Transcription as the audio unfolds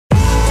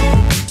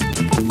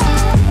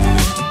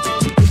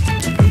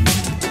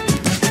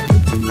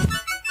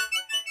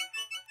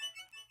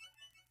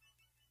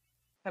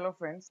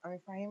Hello friends, আমি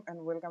Fahim and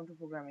welcome to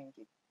programming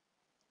kit.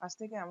 আজ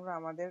থেকে আমরা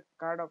আমাদের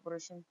কার্ড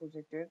অপারেশন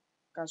প্রজেক্টের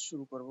কাজ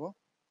শুরু করব।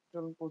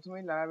 চলুন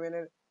প্রথমেই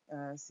লারাভেলের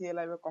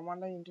সিএলআই বা কমান্ড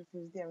লাইন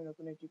ইন্টারফেস দিয়ে আমি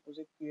নতুন একটি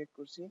প্রজেক্ট ক্রিয়েট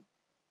করছি।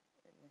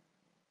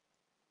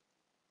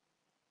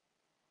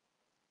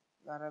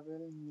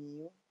 লারাভেল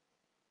নিউ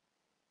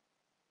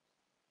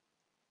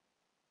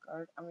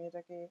কার্ড, আমি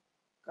এটাকে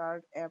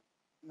কার্ড অ্যাপ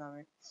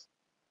নামে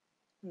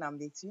নাম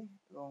দিচ্ছি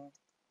এবং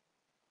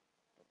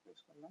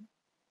করলাম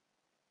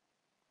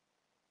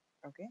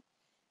ওকে।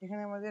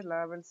 এখানে আমাদের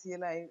লারাভেল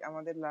সিএলআই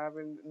আমাদের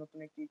লারাভেল নতুন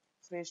একটি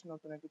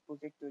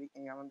প্রজেক্ট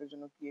আমাদের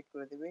জন্য ক্রিয়েট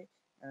করে দেবে।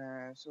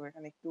 সো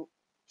এখানে একটু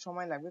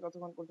সময় লাগবে,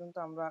 ততক্ষণ পর্যন্ত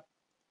আমরা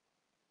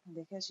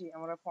দেখে আসি।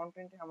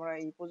 আমরা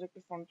এই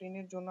প্রজেক্টের ফ্রন্ট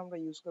এন্ডের জন্য আমরা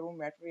ইউজ করব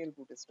ম্যাটেরিয়াল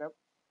বুটস্ট্র্যাপ।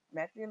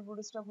 ম্যাটেরিয়াল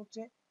বুটস্ট্র্যাপ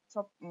হচ্ছে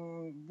সব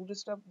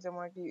বুটস্ট্র্যাপ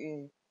যেমন একটি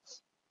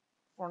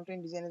ফ্রন্ট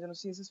এন্ড ডিজাইনের জন্য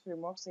CSS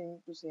framework, same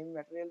to same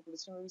material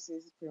bootstrap এবং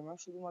সিএসএস ফ্রেমওয়ার্ক,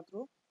 শুধুমাত্র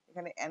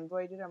এখানে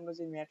অ্যান্ড্রয়েডের আমরা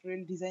যে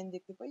ম্যাটেরিয়াল ডিজাইন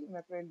দেখতে পাই,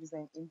 ম্যাটেরিয়াল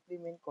ডিজাইন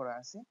ইমপ্লিমেন্ট করা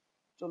আছে।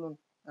 চলুন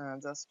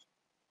জাস্ট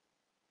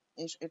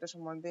এটা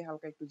সম্বন্ধে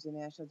হালকা একটু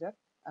জেনে আসা যাক।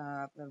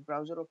 আপনার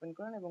ব্রাউজার ওপেন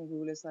করেন এবং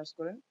গুগলে সার্চ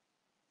করেন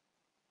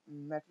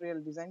material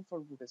design for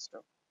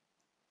bootstrap.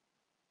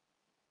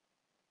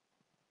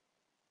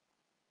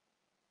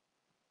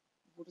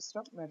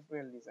 Bootstrap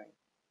material design,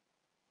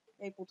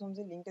 এই প্রথম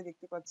যে লিঙ্কটা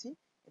দেখতে পাচ্ছি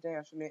এটাই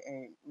আসলে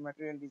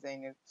ম্যাটেরিয়াল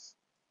ডিজাইনের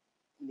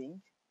লিঙ্ক,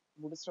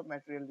 বুটস্ট্র্যাপ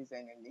ম্যাটেরিয়াল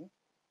ডিজাইনের লিঙ্ক।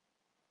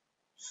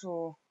 সো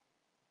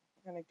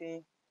এখানে একটি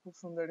খুব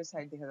সুন্দর একটা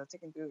সাইট দেখা যাচ্ছে,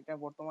 কিন্তু এটা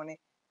বর্তমানে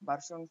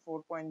ভার্সন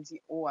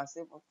 4.0 আছে।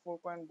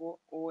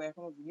 4.0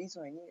 এখনো রিলিজ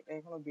হয়নি, এটা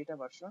এখনো বেটা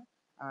ভার্সন।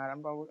 আর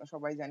আমরা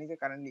সবাই জানি যে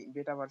কারেন্টলি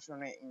বেটা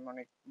ভার্সনে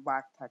অনেক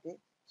বাগ থাকে।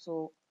 সো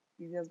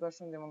প্রিভিয়াস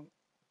ভার্সন যেমন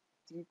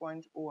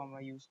 3.0 আমরা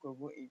ইউজ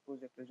করব এই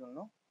প্রজেক্টের জন্য।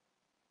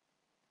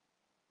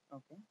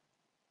 ওকে,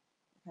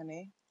 এখানে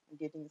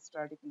গেটিং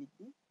স্টার্টে ক্লিক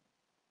দিই।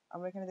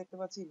 আমরা এখানে দেখতে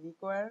পাচ্ছি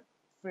রিকোয়ার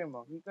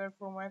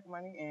ফ্রেমওয়ার্ক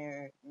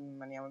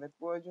মানে আমাদের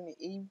প্রয়োজনীয়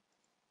এই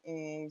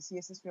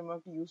সিএসএস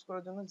ফ্রেমওয়ার্কটি ইউজ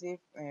করার জন্য যে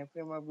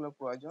ফ্রেমওয়ার্ক গুলো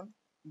প্রয়োজন,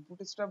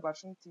 বুটস্ট্র্যাপ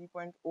ভার্সন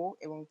 3.0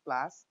 এবং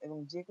প্লাস এবং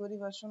jQuery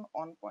ভার্সন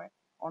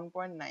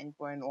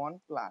 1.9.1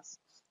 প্লাস।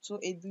 সো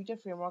এই দুইটা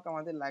ফ্রেমওয়ার্ক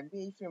আমাদের লাগবে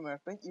এই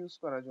ফ্রেমওয়ার্কটা ইউজ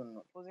করার জন্য।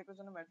 প্রজেক্টের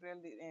জন্য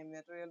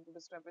ম্যাটেরিয়াল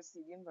বুটস্ট্র্যাপের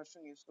সিডিএন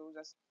ভার্সন ইউজ করব।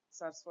 Just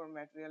search for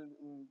material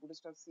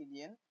bootstrap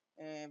CDN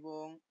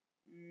এবং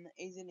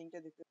এই যে লিংকটা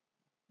দেখতে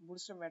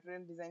bootstrap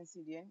material design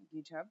CDN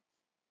GitHub,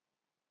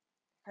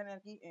 এখানে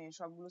আর কি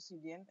সবগুলো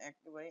সিডিএন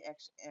একেবারে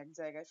এক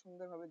জায়গায়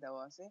সুন্দরভাবে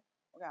দেওয়া আছে।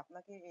 ওকে,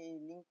 আপনাকে এই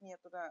লিংক নিয়ে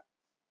এতটা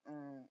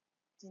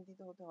চিন্তিত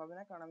হতে হবে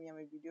না, কারণ আমি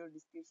আমার ভিডিওর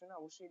ডিসক্রিপশনে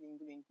অবশ্যই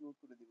লিংকগুলো ইনক্লুড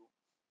করে দিব।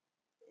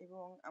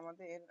 এবং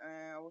আমাদের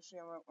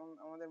অবশ্যই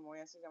আমাদের মনে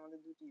আছে যে আমাদের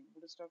দুটি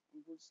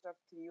বুটস্ট্র্যাপ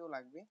 3ও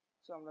লাগবে।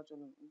 সো আমরা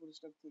চলুন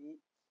বুটস্ট্র্যাপ 3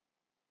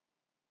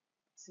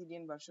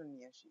 সিডিএন ভার্সন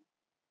নিয়ে আসি।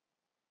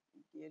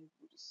 গেট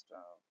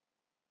বুটস্ট্র্যাপ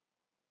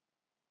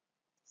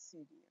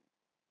সিডিএন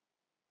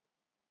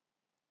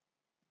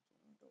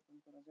ওপেন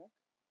করা যাক।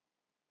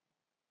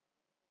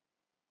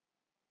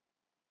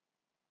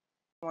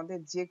 আমাদের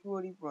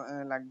jQuery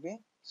লাগবে,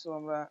 সো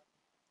আমরা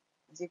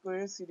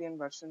jQuery সিডিএন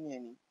ভার্সন নিয়ে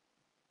নিই।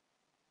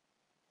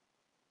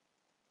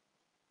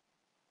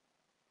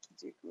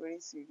 jQuery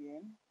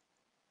সিডিএন,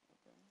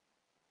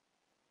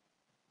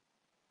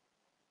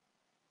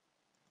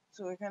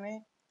 সো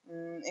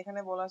এখানে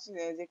বলা আছে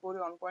jQuery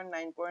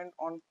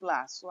 1.9.1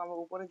 প্লাস। সো আমরা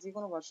উপরে যে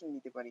কোনো ভার্সন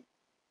নিতে পারি।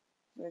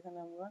 তো এখানে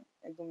আমরা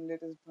একদম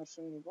লেটেস্ট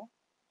ভার্সন নিব।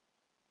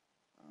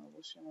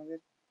 অবশ্যই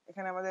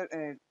এখানে আমাদের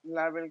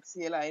লারাভেল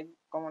সিএলআই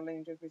কমান্ড লাইন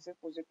ইন্টারফেসের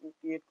প্রজেক্ট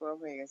ক্রিয়েট করা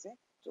হয়ে গেছে।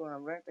 চলুন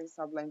আমরা একটা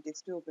সাবলাইম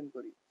টেক্সটে ওপেন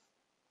করি।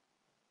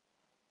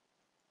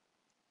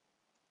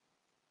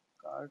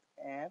 কার্ড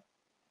অ্যাপ,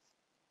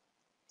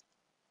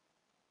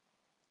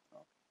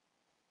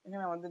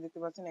 এখানে আমাদের দেখতে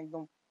পাচ্ছেন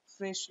একদম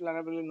ফ্রেশ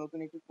লারাভেলের নতুন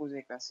একটি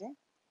প্রজেক্ট আছে।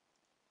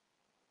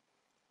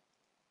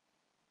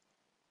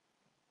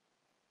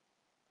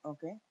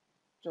 ওকে,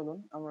 চলুন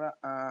আমরা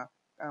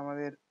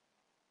আমাদের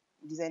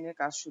ডিজাইনের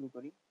কাজ শুরু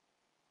করি।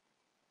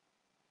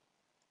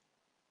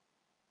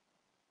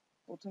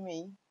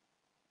 প্রথমেই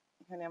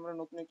এখানে আমরা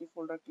নতুন একটি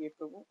ফোল্ডার ক্রিয়েট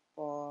করব,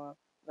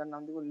 যার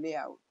নাম দেব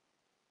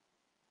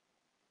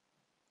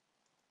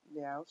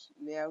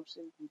লেআউটস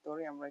এর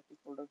ভিতরে আমরা একটি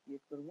ফোল্ডার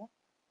ক্রিয়েট করব।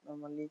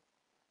 নরমালি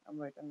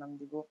আমরা এটার নাম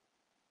দিব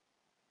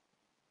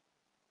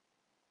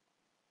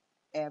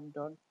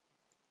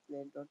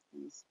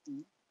app.play.txt।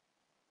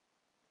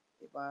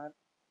 এবার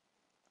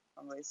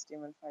আমরা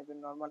HTML5 এর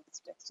নরমাল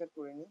স্ট্রাকচার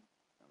করে নিই।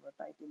 আমরা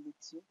টাইটেল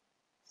দিচ্ছি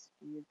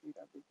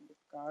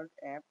কার্ড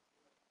অ্যাপ।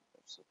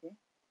 ওকে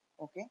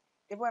ওকে,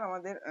 এবার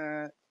আমাদের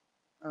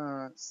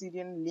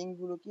সিডিএন লিংক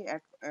গুলোকে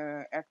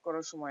অ্যাড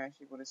করার সময়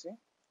এসে পড়েছে।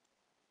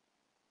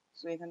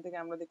 সো এখান থেকে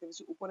আমরা দেখতে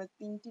পাচ্ছি উপরে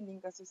 3টি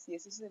লিংক আছে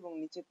সিএসএস এবং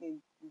নিচে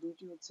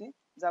 2টি হচ্ছে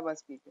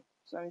জাভাস্ক্রিপ্ট।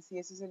 সো আমি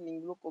সিএসএস এর লিংক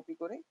গুলো কপি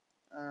করে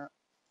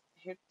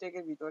হেড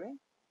ট্যাগের ভিতরে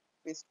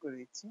পেস্ট করে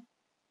দিচ্ছি।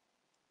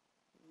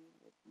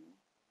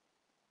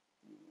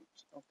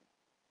 ওকে,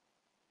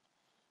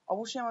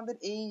 অবশ্যই আমাদের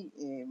এই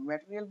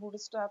ম্যাটেরিয়াল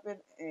বুটস্ট্র্যাপের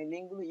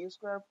লিংকগুলো ইউজ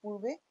করার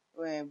পূর্বে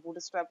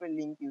বুটস্ট্র্যাপের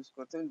লিংক ইউজ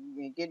করতে হবে,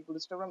 গেট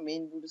বুটস্ট্র্যাপ বা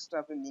মেইন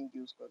বুটস্ট্র্যাপের লিংক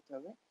ইউজ করতে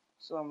হবে।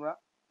 সো আমরা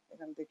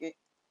এখান থেকে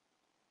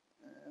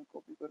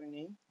কপি করে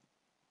নেই,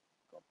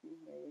 কপি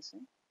হয়ে গেছে,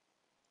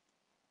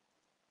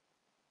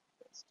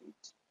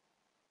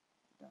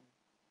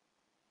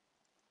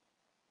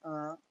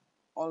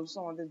 অলসো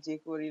আমাদের যে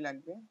কোয়েরি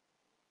লাগবে,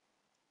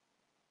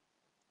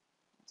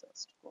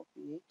 just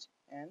copy it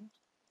and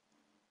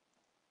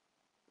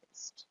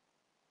paste.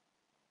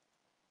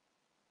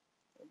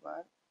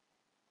 এবার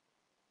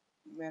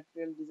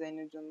ম্যাটেরিয়াল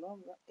ডিজাইনের জন্য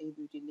আমরা এই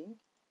দুইটি লিংক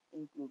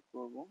ইনক্লুড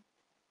করব।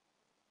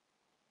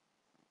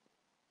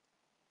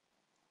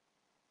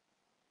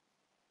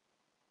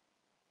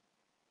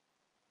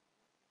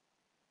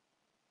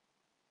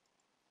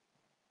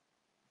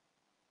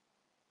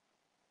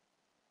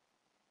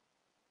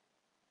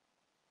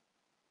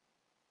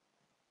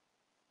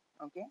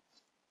 ওকে,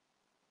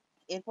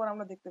 এরপর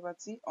আমরা দেখতে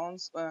পাচ্ছি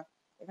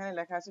এখানে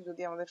লেখা আছে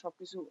যদি আমাদের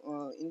সবকিছু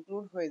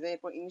ইনক্লুড হয়ে যায়,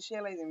 এরপর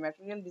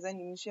ম্যাটেরিয়াল ডিজাইন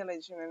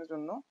ইনিশিয়ালাইজেশনের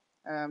জন্য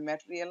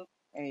ম্যাটেরিয়াল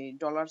এই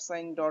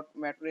 $sign dot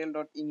material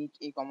dot init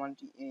এই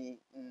কমান্ডটি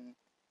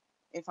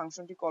এই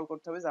ফাংশনটি কল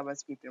করতে হবে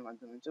জাভাস্ক্রিপ্টের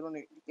মাধ্যমে। চলুন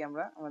এটিকে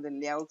আমরা আমাদের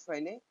লেআউট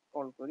ফাইলে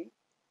কল করি,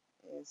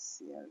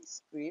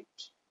 script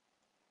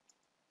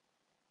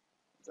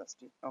জাস্ট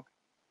ওকে।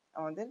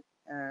 আমাদের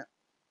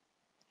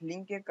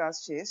লিংকের কাজ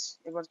শেষ।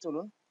 এবার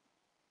চলুন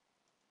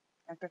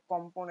একটা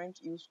কম্পোনেন্ট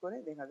ইউজ করে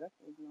দেখা যাক,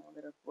 এগুলো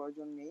আমাদের আর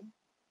প্রয়োজন নেই।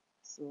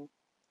 সো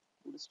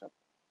বুটস্ট্র্যাপ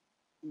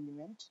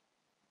এলিমেন্ট,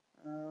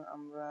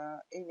 আমরা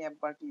এই ন্যাপ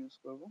বারটি ইউজ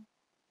করব।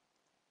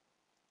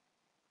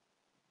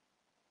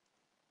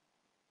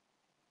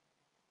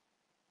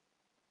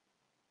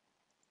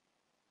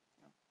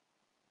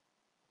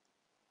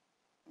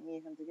 আমি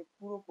এখান থেকে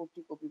পুরো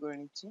কোডটি কপি করে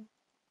নিচ্ছি।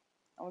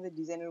 আমাদের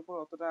ডিজাইনের উপর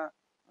অতটা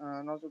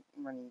নজর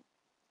মানে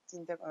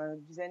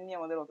ডিজাইন নিয়ে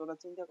আমাদের অতটা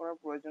চিন্তা করার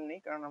প্রয়োজন নেই,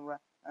 কারণ আমরা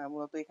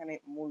মূলত এখানে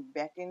মূল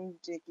ব্যাকএন্ড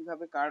যে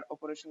কিভাবে কার্ড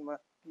অপারেশন বা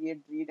create,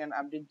 read and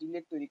update,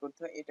 delete তৈরি করতে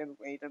হয় এটার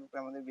উপরে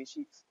আমাদের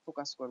বেশি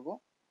ফোকাস করব।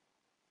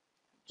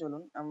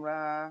 চলুন আমরা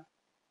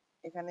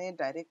এখানে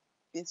ডাইরেক্ট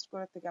পেস্ট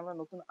করার থেকে আমরা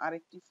নতুন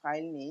আরেকটি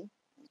ফাইল নিই,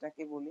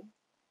 এটাকে বলি,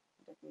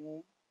 এটাকে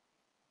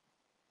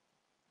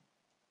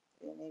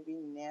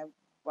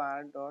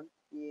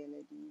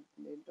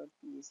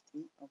navbar.pld.php।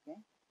 ওকে,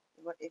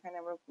 এবার এখানে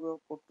আমরা পুরো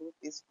কোডটুকু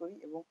পেস্ট করি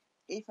এবং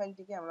এই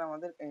ফাইলটিকে আমরা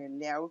আমাদের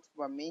লেআউট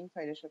বা মেইন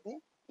ফাইলের সাথে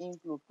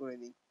ইনক্লুড করে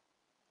দিই।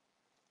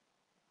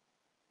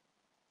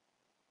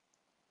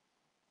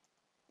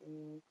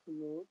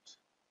 include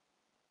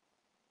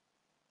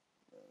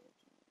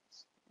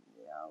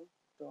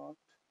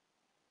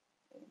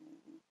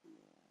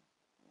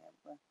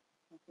layout.navbar।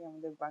 ওকে,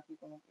 আমাদের বাকি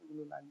কোনো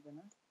এগুলো লাগবে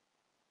না।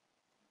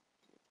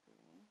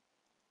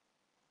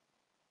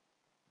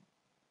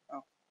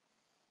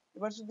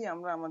 এবার যদি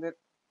আমরা আমাদের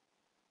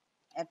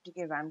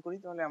অ্যাপটিকে রান করি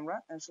তাহলে আমরা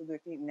শুধু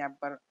একটি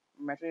ন্যাপবার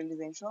ম্যাটেরিয়াল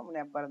ডিজাইন সহ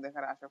ন্যাপবার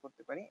দেখার আশা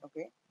করতে পারি।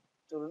 ওকে,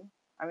 চলুন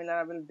আমি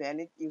লারাভেল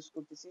ভ্যালিড ইউজ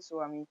করতেছি। সো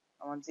আমি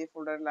আমার যে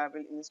ফোল্ডারে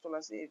লারাভেল ইনস্টল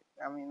আছে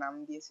আমি নাম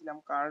দিয়েছিলাম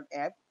কার্ড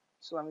অ্যাপ।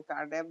 সো আমি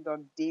কার্ড অ্যাপ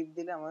ডট ডেভ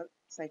দিলে আমার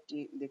সাইটটি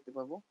দেখতে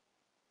পাবো,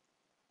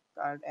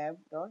 কার্ড অ্যাপ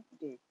ডট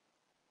ডেভ।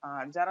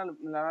 আর যারা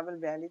লারাভেল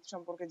ভ্যালিড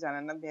সম্পর্কে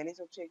জানেন না, ভ্যালিড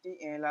হচ্ছে একটি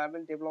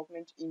লারাভেল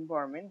ডেভেলপমেন্ট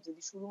এনভায়রনমেন্ট,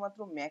 যেটি শুধুমাত্র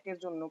ম্যাকের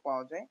জন্য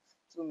পাওয়া যায়,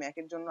 শুধু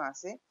ম্যাকের জন্য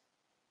আছে।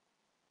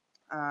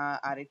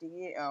 আর এটি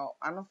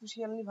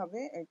আনঅফিশিয়ালি ভাবে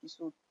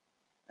কিছু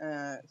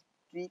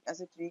ট্রিক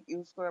আছে, ট্রিক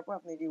ইউজ করার পর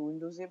আপনি এটি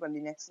উইন্ডোজে বা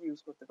লিনাক্সে ইউজ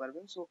করতে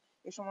পারবেন। সো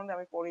এই সম্বন্ধে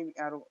আমি পরে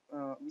আরো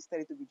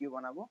বিস্তারিত ভিডিও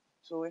বানাবো।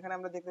 সো এখানে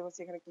আমরা দেখতে পাচ্ছি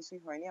এখানে কিছুই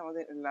হয়নি,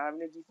 আমাদের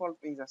লারাভেলের ডিফল্ট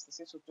পেজ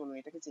আসতেছে। সো চলুন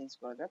এটাকে চেঞ্জ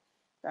করা যাক।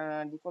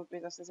 ডিফল্ট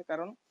পেজ আসতেছে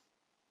কারণ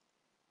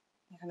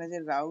এখানে যে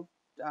রাউট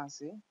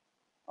আছে,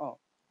 ও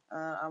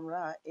আমরা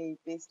এই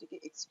পেজটিকে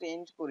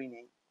এক্সটেন্ড করি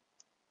নাই।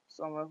 সো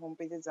আমরা হোম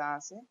পেজে যা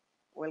আছে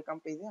ওয়েলকাম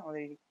পেজে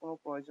আমাদের কোনো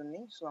প্রয়োজন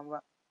নেই। সো আমরা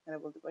এখানে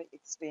বলতে পারি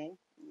extend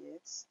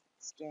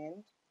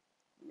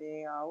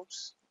layouts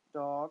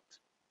dot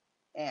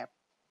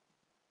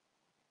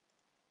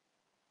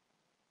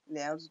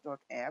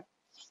app,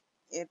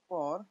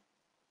 এরপর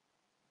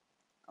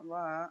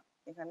আমরা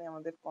এখানে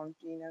আমাদের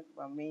কন্টেইনার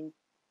বা মেইন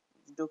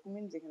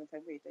ডকুমেন্ট যেখানে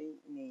থাকবে এটাই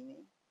নেই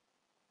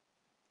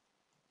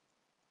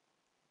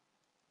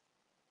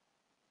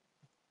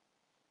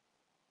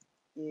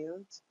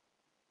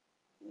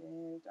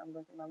আমরা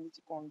নাম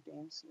দিচ্ছি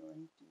কন্টেন্টস,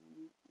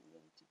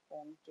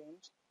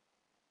 কন্টেন্ট,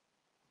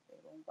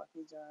 এবং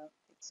বাকি যা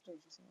এক্সট্রা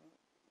এসেছে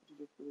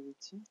ডিলিট করে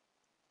দিচ্ছি।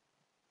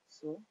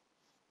 সো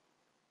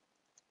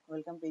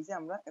ওয়েলকাম পেজে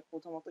আমরা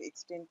প্রথমত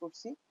এক্সটেন্ড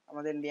করছি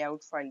আমাদের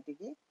লেআউট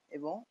ফাইলটিকে,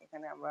 এবং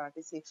এখানে আমরা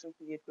একটা সেকশন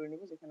ক্রিয়েট করে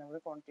নিব যেখানে আমরা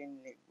কন্টেন্ট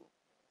লিখব,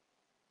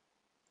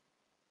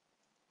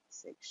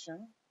 section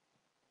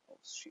of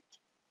shit.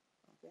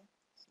 Okay,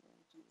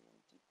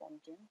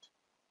 content.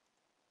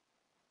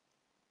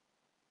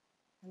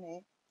 এখানে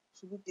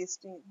শুধু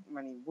টেস্টিং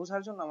মানে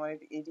বোঝার জন্য আমার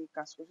এটি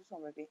কাজ করছে। সো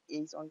আমরা এটা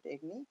এইচ অন ট্যাগ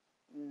নিই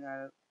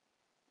আর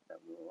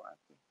ডাব্লিউ আর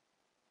কে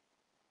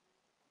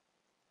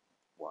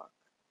ওয়ার্ক।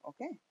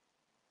 ওকে,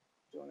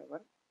 চলুন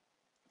এবার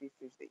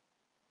রিফ্রেশ দেই।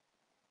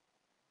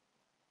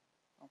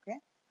 ওকে,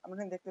 আমরা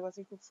এখানে দেখতে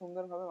পাচ্ছি খুব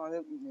সুন্দরভাবে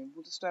আমাদের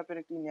বুটস্ট্র্যাপের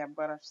একটি ন্যাপ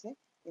বার আসছে,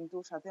 কিন্তু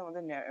সাথে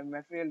আমাদের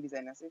ম্যাটেরিয়াল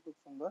ডিজাইন আছে খুব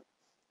সুন্দর।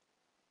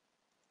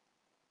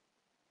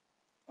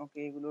 ওকে,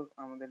 এগুলোর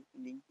আমাদের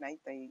লিংক নাই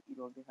তাই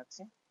ইরর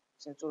দেখাচ্ছে।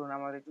 চলুন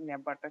আমরা একটু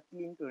ন্যাপ বারটা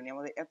ক্লিন করে নিই,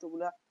 আমাদের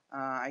এতগুলা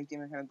আইটেম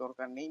এখানে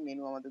দরকার নেই,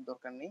 মেনু আমাদের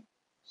দরকার নেই।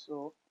 সো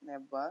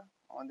ন্যাপ বার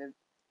আমাদের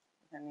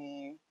এখানে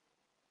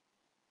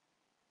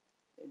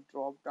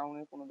ড্রপ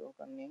ডাউনের কোনো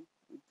দরকার নেই।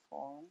 উইথ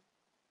ফর্ম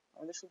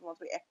আমাদের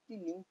শুধুমাত্র একটি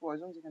লিংক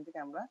প্রয়োজন যেখান থেকে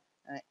আমরা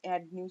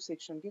অ্যাড নিউ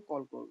সেকশনকে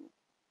কল করব,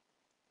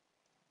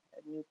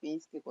 অ্যাড নিউ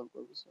পেজকে কল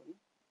করব, সরি।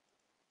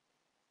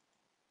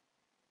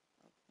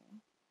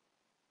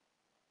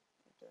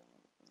 এটা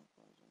আমাদের কোনো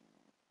প্রয়োজন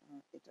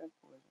নেই, এটার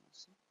প্রয়োজন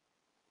আছে।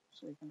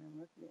 সো এখানে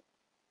আমরা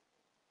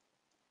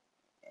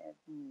অ্যাড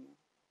নিউ,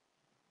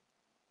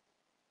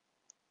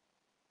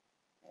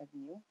 অ্যাড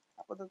নিউ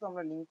আপাতত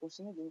আমরা লিংক করছি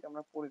না, লিংক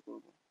আমরা পরে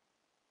করব।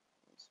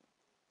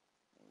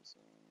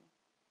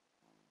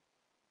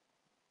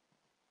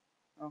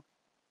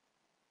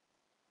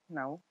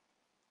 নাও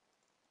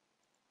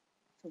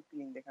সত্যি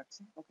লিংক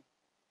দেখাচ্ছে। ওকে,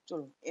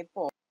 চলুন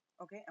এরপর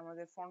ওকে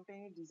আমাদের ফ্রন্ট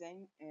এন্ড ডিজাইন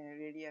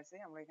রেডি আছে,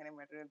 আমরা এখানে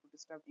ম্যাটেরিয়াল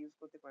বুটস্ট্র্যাপ ইউজ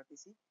করতে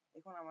পারতেছি।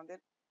 এখন আমাদের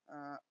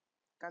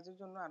কাজের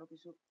জন্য আরো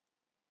কিছু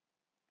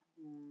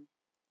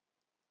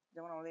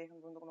যেমন আমাদের এখন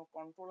পর্যন্ত কোনো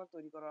কন্ট্রোলার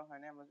তৈরি করা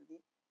হয় না। আমরা যদি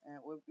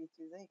ওয়েব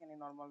পেজে যাই, এখানে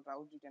নরমাল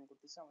রাউট রিটার্ন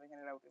করতেছি, আমরা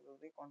এখানে রাউটের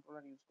বদলে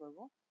কন্ট্রোলার ইউজ করব।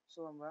 সো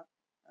আমরা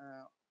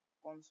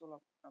কনসোল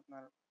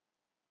আপনার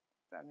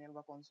টার্মিনাল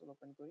বা কনসোল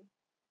ওপেন করি।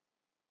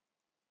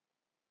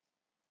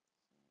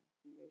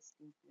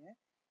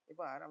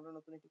 এবার আমরা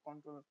নতুন একটি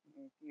কন্ট্রোলার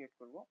ক্রিয়েট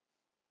করব,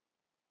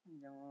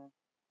 যেমন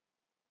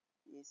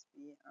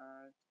পিএসপি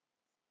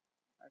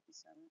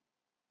আর্টিসান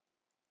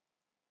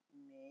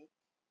মেক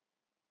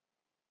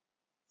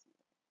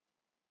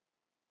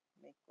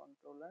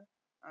কন্ট্রোলার।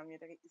 আমি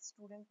এটাকে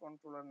স্টুডেন্ট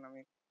কন্ট্রোলার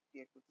নামে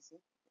ক্রিয়েট করতেছি।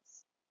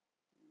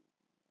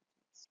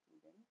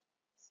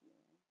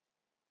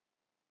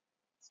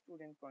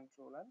 Student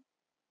controller.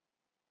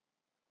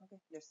 Okay,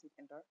 let's hit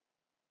enter.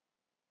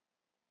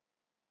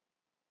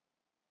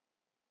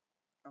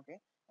 ওকে,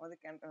 আমাদের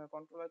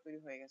কন্ট্রোলার তৈরি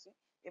হয়ে গেছে।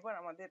 এবার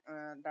আমাদের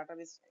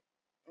ডাটাবেস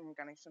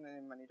কানেকশন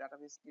মানে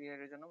ডাটাবেস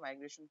ক্রিয়েটের জন্য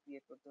মাইগ্রেশন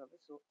ক্রিয়েট করতে হবে।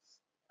 সো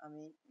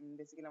আমি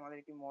বেসিক্যালি আমাদের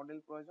একটি মডেল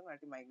প্রয়োজন আর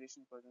একটি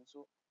মাইগ্রেশন প্রয়োজন। সো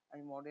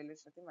আমি মডেলের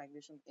সাথে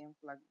মাইগ্রেশন এম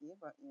ফ্ল্যাগ দিয়ে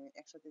বা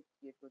একসাথে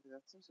ক্রিয়েট করতে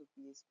যাচ্ছি। So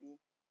PSP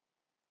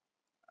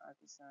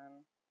artisan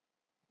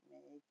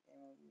make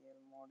ML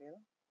model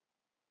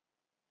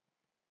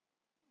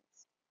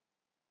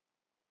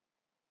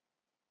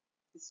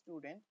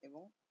student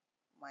এবং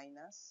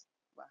মাইনাস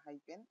বা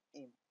হাইপেন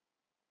এম।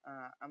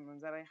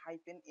 যারা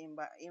হাইপেন এম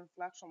বা এম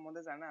ফ্ল্যাগ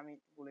সম্বন্ধে জানে আমি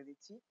বলে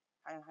দিচ্ছি।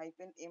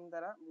 হাইপেন এম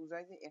দ্বারা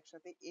বোঝায় যে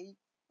একসাথে এই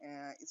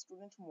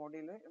স্টুডেন্ট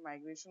মডেলের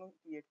মাইগ্রেশন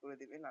ক্রিয়েট করে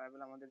দেবে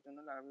লারাভেল আমাদের জন্য,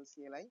 লারাভেল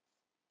সিএলআই।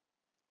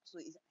 সো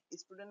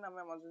স্টুডেন্ট নামে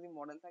আমার যদি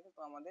মডেল থাকে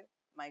তো আমাদের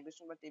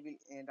মাইগ্রেশন বা টেবিল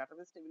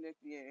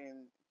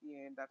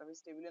ডাটাবেস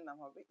টেবিলের নাম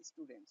হবে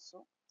স্টুডেন্ট। সো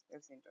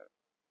এর সেন্টার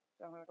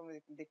আমরা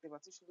দেখতে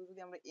পাচ্ছি, শুধু যদি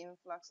আমরা এম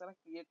ফ্লাক্স দ্বারা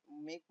ক্রিয়েট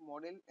মেক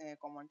মডেল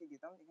কমান্ডটি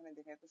দিতাম, এখানে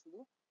দেখা যেত শুধু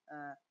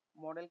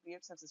মডেল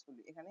ক্রিয়েট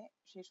সাকসেসফুলি, এখানে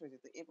শেষ হয়ে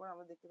যেত। এরপর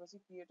আমরা দেখতে পাচ্ছি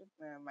ক্রিয়েটেড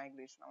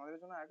মাইগ্রেশন, আমাদের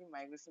জন্য আরেকটি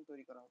মাইগ্রেশন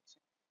তৈরি করা হচ্ছে।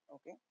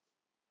 ওকে,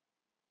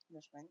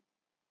 জাস্ট ফাইন।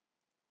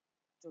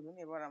 চলুন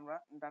এবার আমরা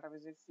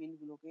ডাটাবেসের ফিল্ড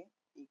গুলোকে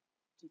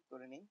ঠিক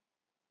করে নিই।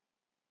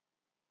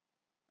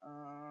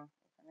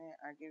 এখানে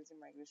আগের যে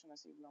মাইগ্রেশন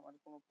আছে এগুলো আমার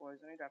কোনো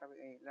প্রয়োজন নেই, ডাটাবেস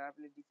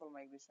লারাভেলের ডিফল্ট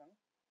মাইগ্রেশন।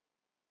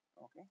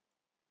 ওকে,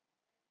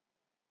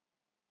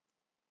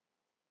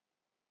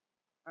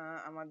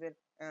 আমাদের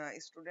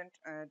স্টুডেন্ট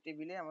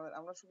টেবিলে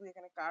আমরা শুধু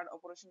এখানে কার্ড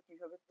অপারেশন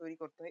কিভাবে তৈরি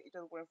করতে হয়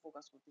এটার উপরে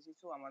ফোকাস করতেছি।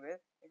 সো আমাদের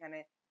এখানে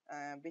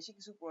বেশি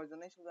কিছু প্রয়োজন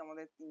নেই, শুধু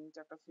আমাদের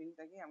 3-4টা ফিল্ড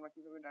থাকে, আমরা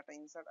কিভাবে ডাটা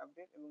ইনসার্ট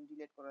আপডেট এবং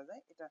ডিলিট করা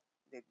যায় এটা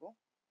দেখবো।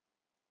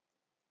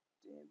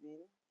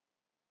 Table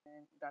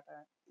data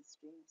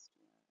string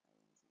string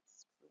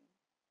string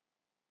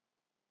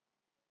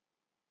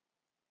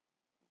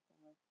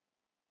এবং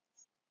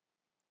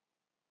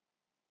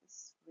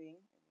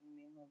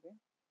নেম হবে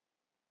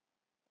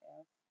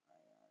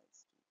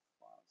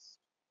first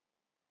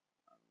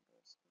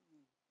underscore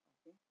name।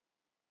 ওকে,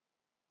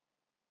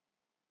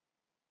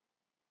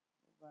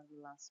 এবার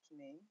লাস্ট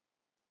নেম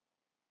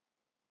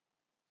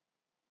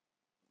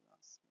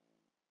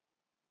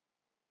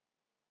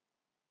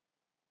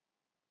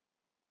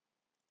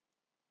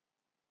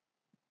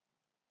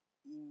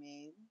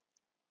ইমেল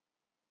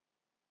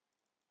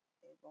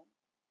এবং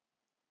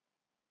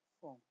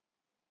ফোন।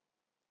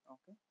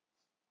 ওকে,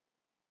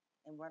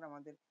 এবার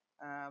আমাদের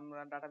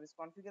আমরা ডাটাবেস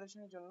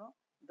কনফিগারেশনের জন্য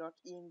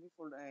 .env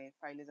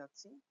ফাইলে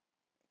যাচ্ছি।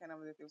 এখানে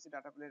আমরা দেখতে পাচ্ছি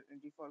ডাটাবেসের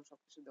ডিফল্ট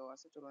সবকিছু দেওয়া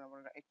আছে। চলুন আমরা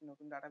একটি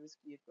নতুন ডাটাবেস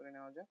ক্রিয়েট করে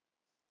নেওয়া যাক।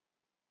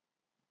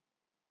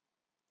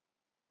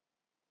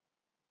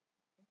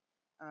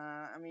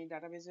 আমি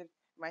ডাটাবেসের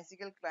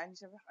মাইসিকেল ক্লায়েন্ট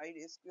হিসেবে হাইড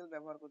এসকিউএল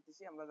ব্যবহার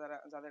করতেছি। আমরা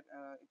যাদের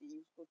এটি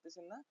ইউজ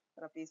করতেছেন না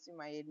তারা পিএইচপি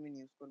মাই অ্যাডমিন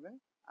ইউজ করবেন।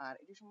 আর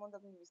এটি সম্বন্ধে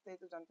আপনি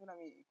বিস্তারিত জানতে হলে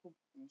আমি খুব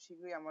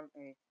শীঘ্রই আমার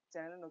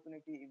চ্যানেলে নতুন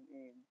একটি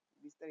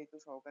বিস্তারিত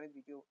সহকারে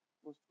ভিডিও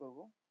পোস্ট করব।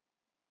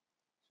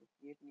 সো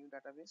ক্রিয়েট নিউ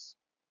ডাটাবেস,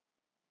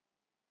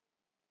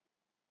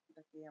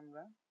 এটাকে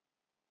আমরা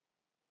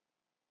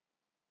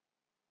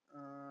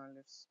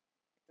লেটস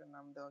এটার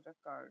নাম দেওয়া যাক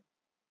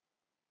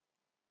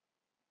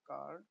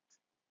কার্ড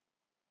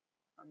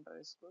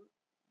আন্ডারস্কোর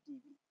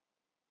ডিবি।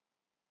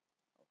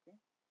 ওকে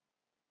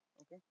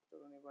ওকে,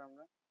 চলুন এবার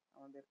আমরা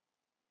আমাদের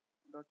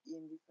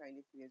 .env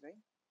ফাইলে ফিরে যাই।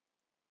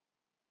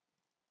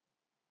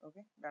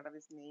 ওকে,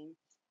 database name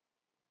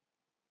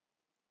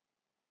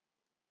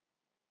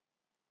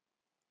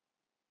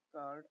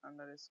card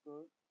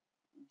underscore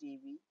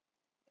DB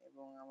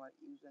এবং আমার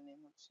ইউজার নেম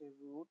হচ্ছে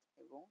রুট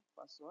এবং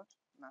পাসওয়ার্ড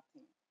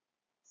নাথিং।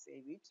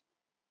 Save it.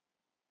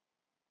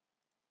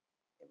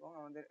 এবং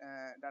আমাদের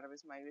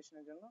ডাটাবেস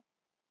মাইগ্রেশনের জন্য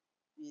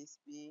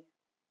পিএসপি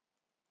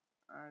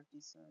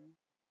আর্টিসান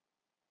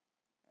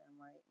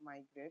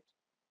মাইগ্রেট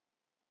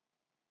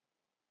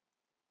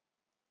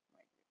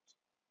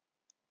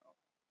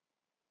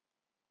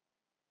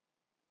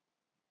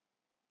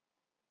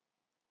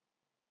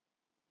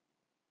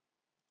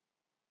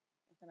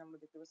এখানে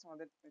আমরা দেখতে পাচ্ছি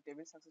আমাদের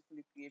টেবিল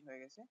সাকসেসফুলি ক্রিয়েট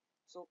হয়ে গেছে।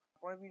 সো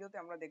পরের ভিডিওতে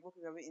আমরা দেখবো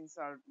কিভাবে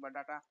ইনসার্ট বা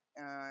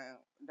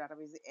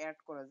ডাটাবেসে অ্যাড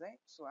করা যায়।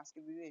 সো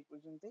আজকের ভিডিও এই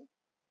পর্যন্তই।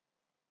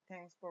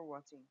 Thanks for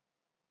watching.